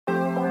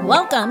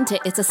Welcome to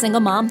It's a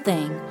Single Mom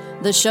Thing,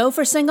 the show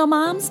for single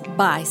moms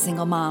by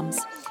single moms.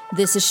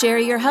 This is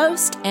Sherry, your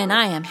host, and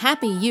I am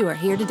happy you are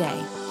here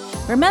today.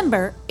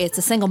 Remember, it's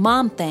a single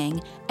mom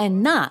thing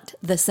and not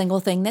the single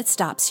thing that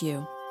stops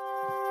you.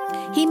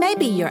 He may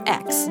be your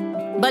ex,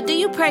 but do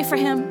you pray for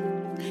him?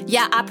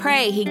 Yeah, I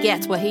pray he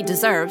gets what he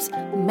deserves,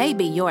 may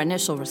be your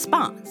initial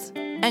response.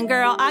 And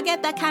girl, I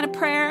get that kind of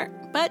prayer,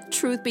 but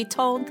truth be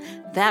told,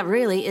 that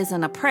really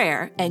isn't a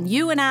prayer, and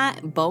you and I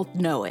both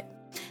know it.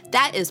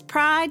 That is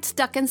pride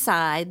stuck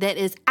inside that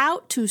is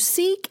out to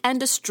seek and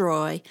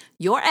destroy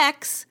your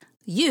ex,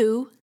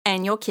 you,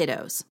 and your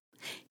kiddos.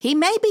 He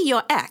may be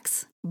your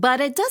ex,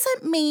 but it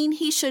doesn't mean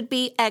he should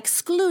be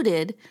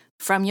excluded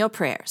from your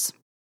prayers.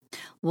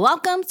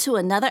 Welcome to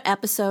another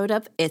episode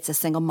of It's a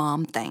Single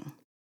Mom Thing.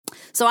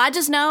 So I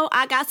just know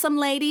I got some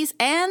ladies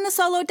and the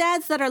solo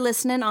dads that are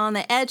listening on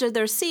the edge of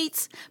their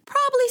seats,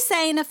 probably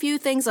saying a few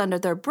things under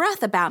their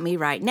breath about me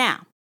right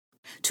now.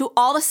 To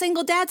all the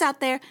single dads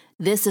out there,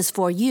 this is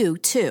for you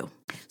too.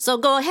 So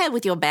go ahead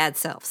with your bad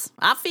selves.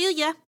 I feel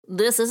ya.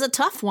 This is a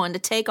tough one to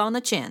take on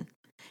the chin.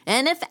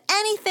 And if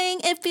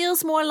anything, it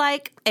feels more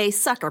like a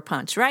sucker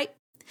punch, right?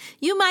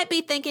 You might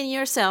be thinking to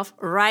yourself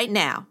right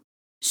now,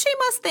 she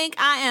must think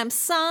I am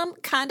some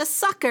kind of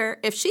sucker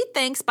if she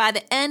thinks by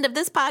the end of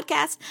this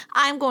podcast,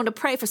 I'm going to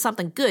pray for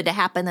something good to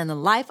happen in the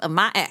life of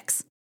my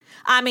ex.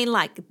 I mean,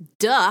 like,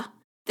 duh.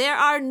 There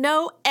are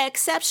no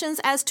exceptions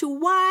as to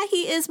why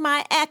he is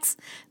my ex,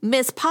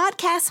 Miss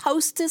Podcast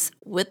Hostess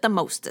with the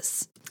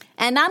mostest.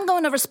 And I'm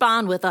going to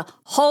respond with a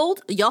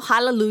hold your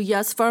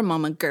hallelujahs for a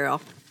moment,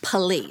 girl.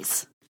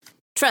 Please.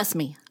 Trust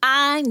me,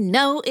 I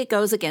know it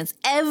goes against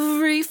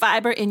every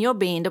fiber in your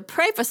being to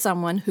pray for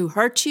someone who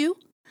hurt you,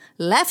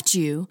 left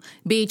you,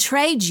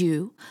 betrayed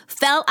you,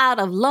 fell out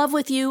of love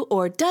with you,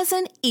 or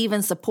doesn't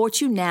even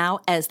support you now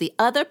as the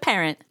other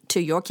parent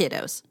to your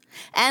kiddos.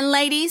 And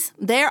ladies,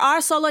 there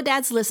are solo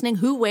dads listening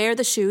who wear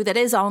the shoe that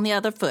is on the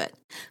other foot.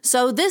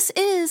 So this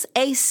is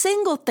a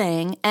single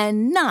thing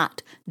and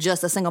not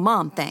just a single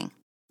mom thing.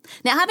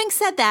 Now, having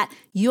said that,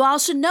 you all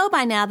should know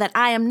by now that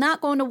I am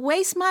not going to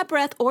waste my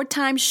breath or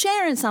time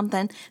sharing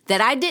something that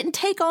I didn't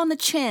take on the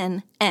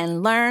chin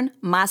and learn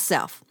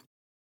myself.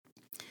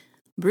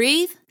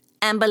 Breathe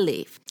and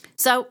believe.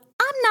 So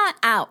I'm not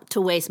out to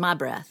waste my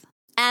breath.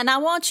 And I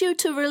want you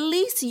to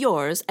release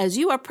yours as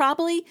you are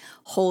probably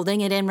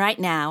holding it in right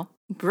now,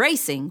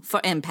 bracing for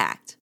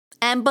impact.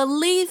 And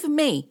believe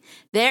me,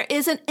 there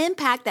is an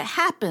impact that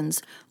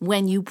happens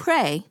when you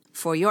pray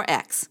for your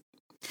ex.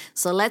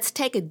 So let's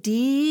take a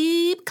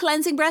deep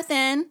cleansing breath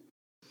in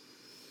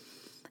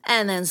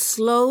and then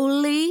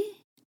slowly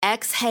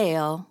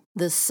exhale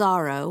the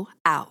sorrow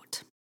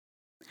out.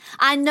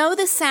 I know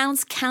this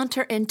sounds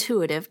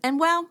counterintuitive, and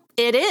well,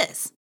 it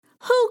is.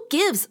 Who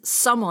gives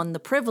someone the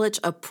privilege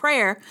of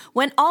prayer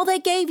when all they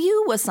gave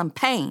you was some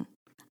pain?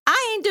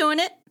 I ain't doing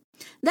it.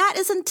 That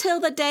is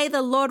until the day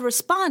the Lord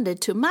responded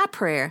to my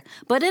prayer,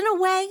 but in a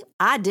way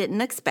I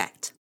didn't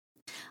expect.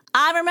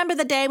 I remember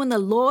the day when the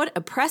Lord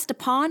impressed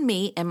upon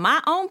me in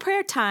my own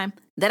prayer time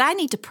that I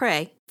need to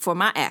pray for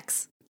my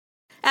ex.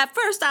 At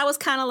first I was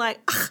kind of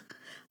like,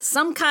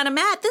 some kind of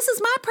mad. This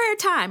is my prayer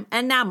time.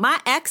 And now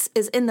my ex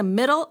is in the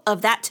middle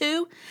of that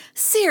too?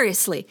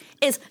 Seriously,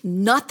 is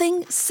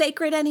nothing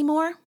sacred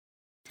anymore?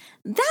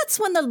 That's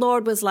when the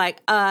Lord was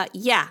like,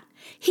 yeah,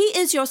 he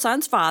is your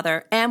son's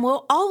father and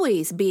will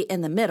always be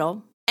in the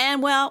middle.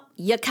 And well,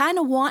 you kind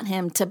of want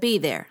him to be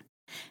there.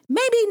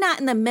 Maybe not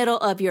in the middle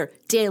of your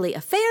daily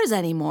affairs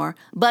anymore,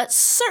 but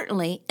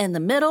certainly in the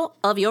middle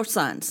of your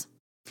sons.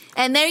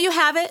 And there you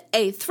have it,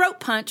 a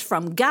throat punch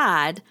from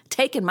God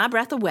taking my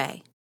breath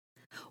away.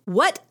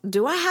 What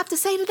do I have to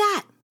say to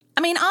that?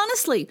 I mean,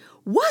 honestly,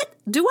 what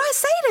do I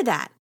say to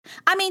that?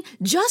 I mean,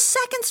 just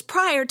seconds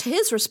prior to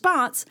his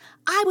response,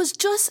 I was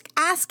just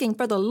asking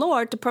for the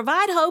Lord to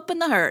provide hope in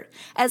the hurt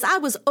as I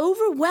was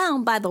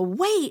overwhelmed by the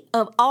weight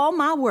of all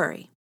my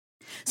worry.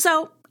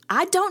 So,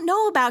 I don't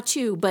know about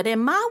you, but in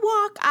my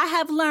walk, I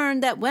have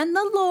learned that when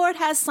the Lord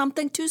has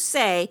something to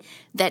say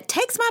that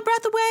takes my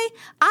breath away,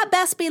 I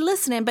best be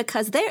listening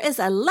because there is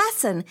a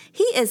lesson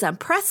he is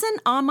impressing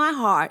on my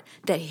heart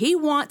that he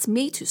wants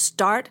me to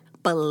start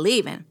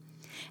believing.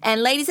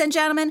 And ladies and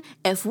gentlemen,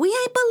 if we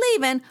ain't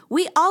believing,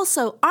 we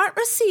also aren't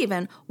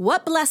receiving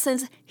what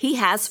blessings he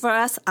has for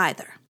us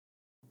either.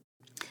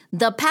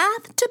 The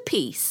path to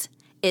peace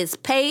is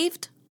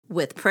paved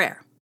with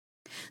prayer.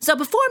 So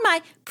before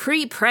my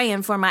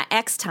pre-praying for my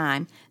ex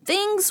time,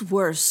 things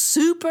were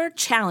super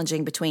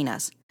challenging between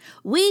us.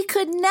 We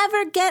could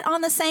never get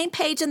on the same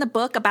page in the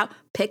book about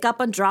pick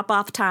up and drop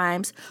off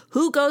times,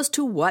 who goes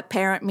to what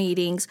parent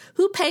meetings,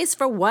 who pays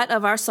for what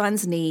of our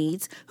son's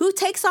needs, who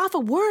takes off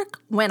of work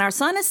when our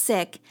son is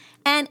sick,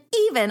 and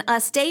even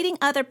us dating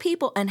other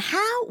people and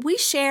how we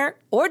share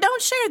or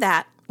don't share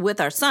that with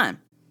our son.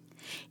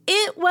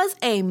 It was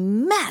a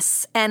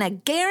mess and a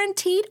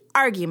guaranteed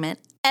argument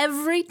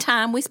every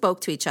time we spoke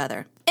to each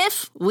other,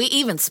 if we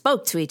even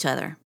spoke to each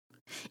other.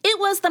 It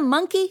was the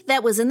monkey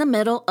that was in the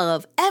middle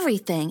of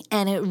everything,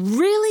 and it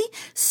really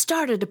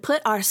started to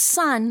put our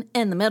son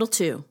in the middle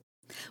too.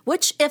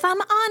 Which, if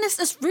I'm honest,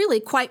 is really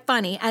quite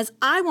funny, as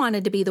I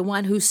wanted to be the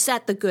one who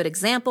set the good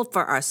example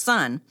for our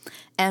son.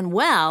 And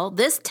well,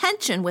 this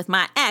tension with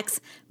my ex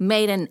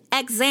made an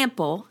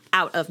example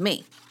out of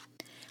me.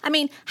 I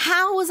mean,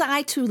 how was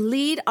I to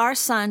lead our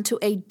son to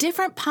a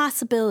different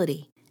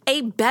possibility,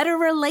 a better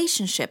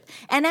relationship,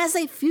 and as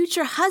a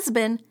future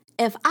husband,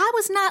 if I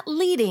was not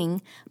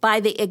leading by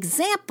the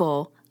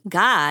example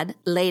God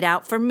laid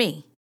out for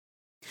me?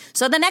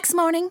 So the next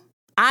morning,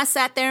 I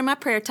sat there in my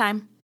prayer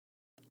time,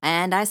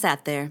 and I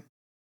sat there,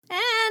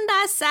 and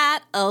I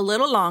sat a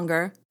little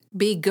longer,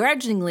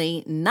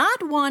 begrudgingly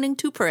not wanting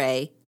to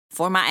pray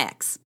for my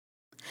ex.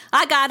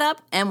 I got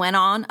up and went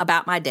on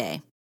about my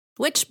day,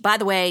 which, by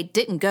the way,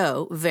 didn't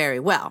go very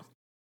well.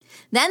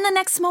 Then the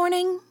next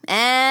morning,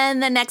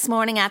 and the next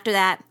morning after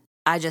that,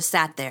 I just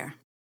sat there.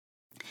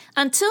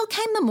 Until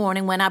came the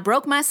morning when I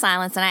broke my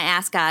silence and I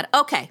asked God,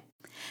 okay,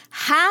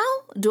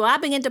 how do I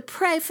begin to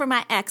pray for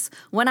my ex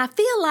when I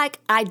feel like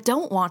I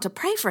don't want to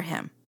pray for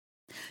him?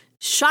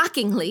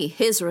 Shockingly,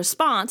 his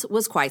response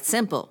was quite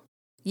simple.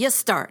 You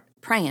start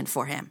praying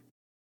for him.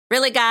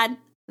 Really, God?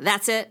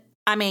 That's it?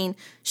 I mean,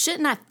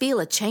 shouldn't I feel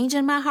a change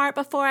in my heart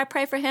before I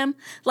pray for him?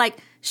 Like,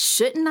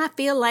 shouldn't I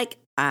feel like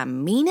I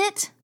mean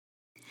it?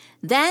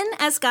 Then,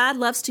 as God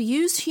loves to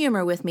use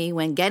humor with me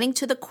when getting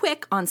to the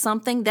quick on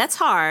something that's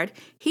hard,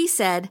 he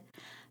said,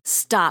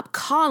 stop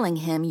calling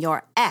him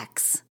your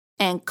ex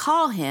and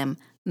call him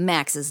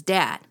Max's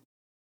dad.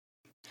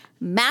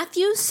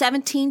 Matthew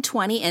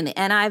 17:20 in the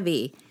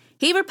NIV,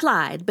 he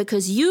replied,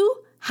 because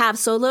you have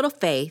so little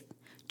faith,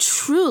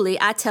 truly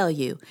I tell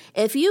you,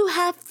 if you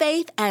have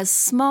faith as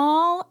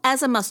small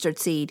as a mustard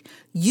seed,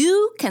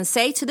 you can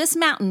say to this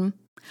mountain,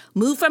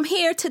 move from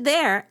here to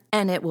there,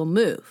 and it will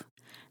move.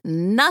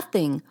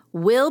 Nothing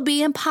will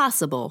be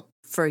impossible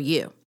for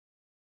you.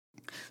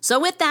 So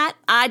with that,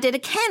 I did a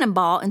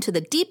cannonball into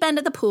the deep end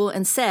of the pool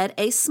and said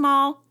a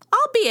small,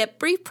 albeit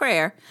brief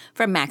prayer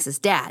for Max's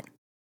dad.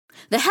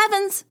 The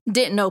heavens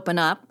didn't open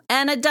up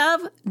and a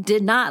dove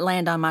did not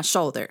land on my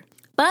shoulder.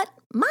 But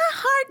my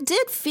heart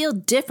did feel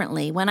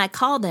differently when I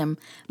called him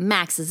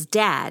Max's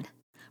dad,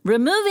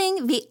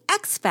 removing the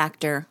X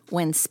factor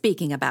when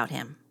speaking about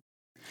him.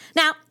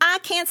 Now, I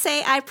can't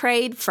say I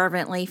prayed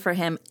fervently for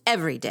him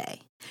every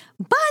day,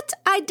 but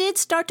I did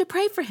start to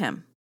pray for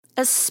him,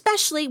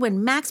 especially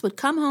when Max would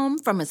come home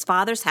from his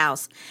father's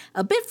house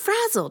a bit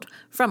frazzled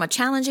from a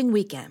challenging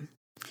weekend.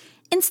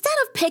 Instead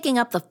of picking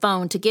up the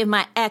phone to give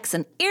my ex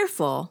an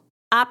earful,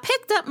 I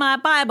picked up my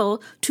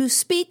Bible to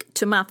speak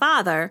to my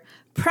father,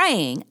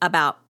 praying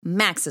about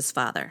Max's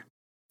father.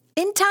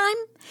 In time,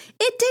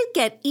 it did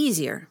get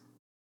easier.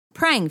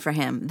 Praying for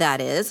him,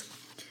 that is.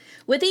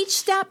 With each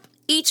step,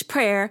 each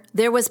prayer,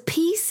 there was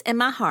peace in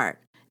my heart.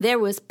 There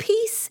was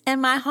peace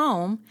in my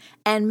home,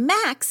 and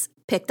Max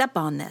picked up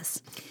on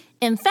this.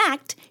 In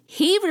fact,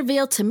 he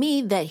revealed to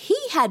me that he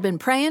had been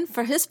praying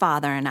for his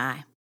father and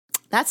I.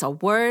 That's a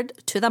word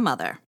to the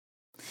mother.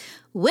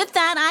 With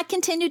that, I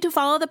continued to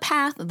follow the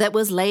path that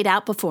was laid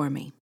out before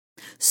me.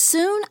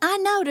 Soon I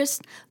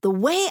noticed the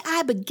way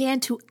I began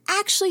to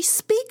actually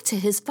speak to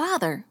his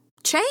father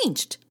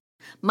changed.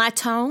 My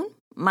tone,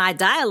 my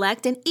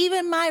dialect, and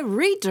even my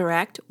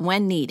redirect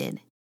when needed.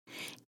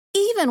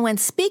 Even when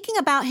speaking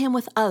about him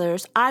with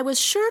others, I was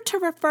sure to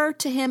refer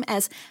to him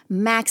as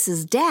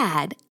Max's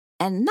dad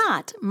and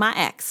not my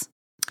ex.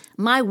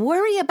 My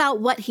worry about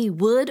what he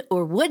would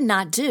or would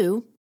not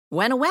do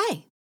went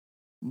away.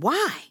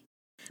 Why?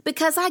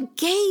 Because I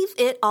gave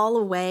it all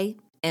away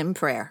in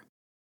prayer.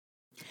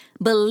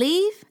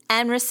 Believe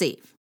and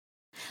receive.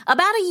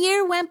 About a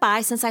year went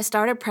by since I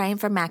started praying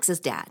for Max's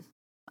dad.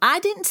 I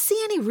didn't see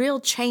any real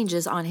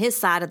changes on his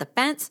side of the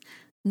fence,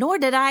 nor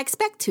did I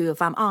expect to,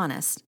 if I'm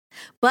honest.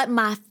 But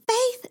my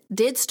faith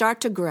did start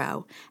to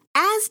grow,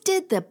 as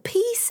did the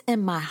peace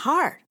in my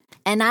heart.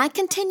 And I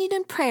continued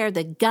in prayer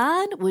that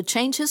God would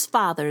change his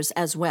father's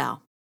as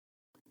well.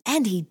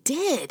 And he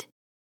did.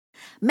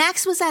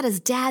 Max was at his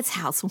dad's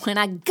house when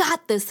I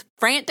got this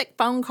frantic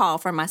phone call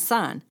from my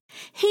son.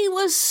 He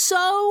was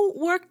so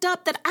worked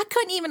up that I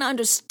couldn't even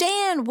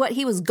understand what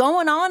he was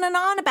going on and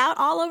on about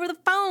all over the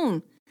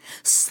phone.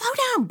 Slow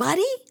down,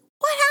 buddy.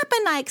 What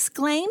happened? I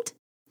exclaimed.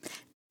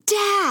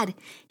 Dad,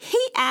 he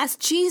asked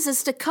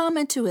Jesus to come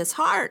into his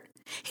heart.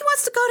 He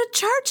wants to go to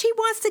church. He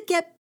wants to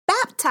get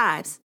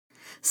baptized.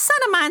 Son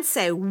of mine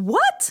say,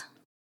 what?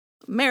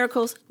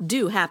 Miracles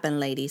do happen,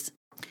 ladies.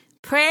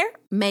 Prayer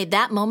made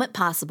that moment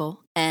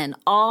possible and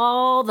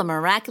all the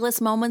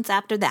miraculous moments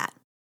after that.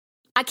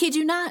 I kid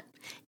you not.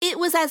 It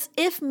was as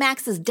if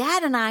Max's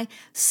dad and I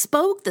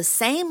spoke the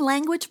same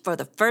language for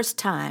the first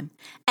time,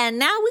 and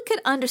now we could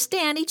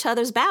understand each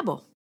other's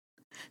babble.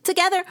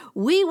 Together,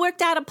 we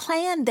worked out a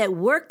plan that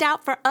worked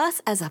out for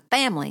us as a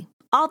family,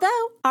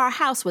 although our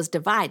house was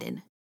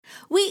divided.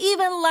 We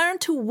even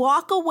learned to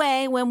walk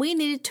away when we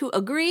needed to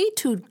agree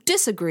to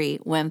disagree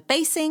when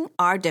facing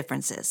our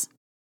differences.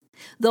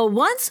 The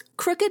once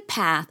crooked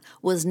path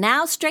was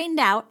now straightened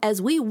out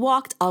as we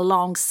walked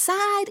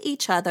alongside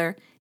each other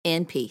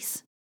in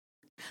peace.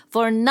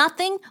 For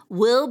nothing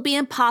will be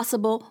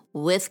impossible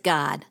with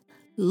God.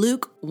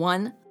 Luke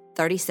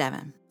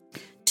 1:37.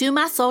 To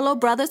my solo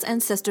brothers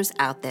and sisters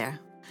out there,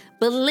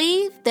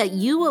 believe that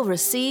you will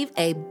receive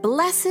a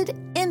blessed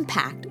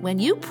impact when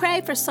you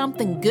pray for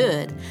something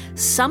good,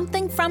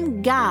 something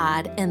from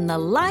God in the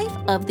life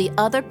of the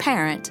other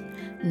parent,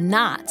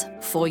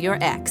 not for your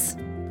ex.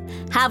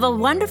 Have a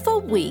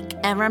wonderful week,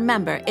 and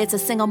remember, it's a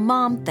single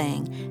mom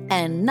thing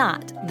and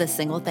not the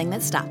single thing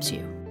that stops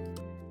you.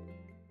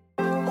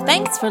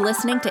 Thanks for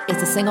listening to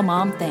It's a Single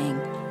Mom Thing.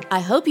 I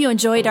hope you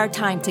enjoyed our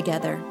time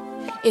together.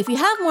 If you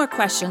have more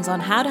questions on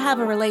how to have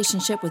a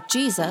relationship with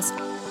Jesus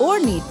or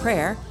need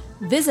prayer,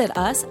 visit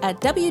us at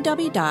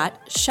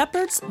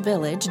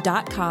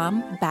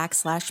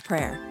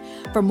www.shepherdsvillage.com/prayer.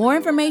 For more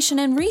information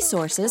and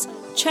resources,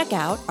 check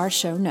out our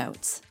show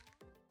notes.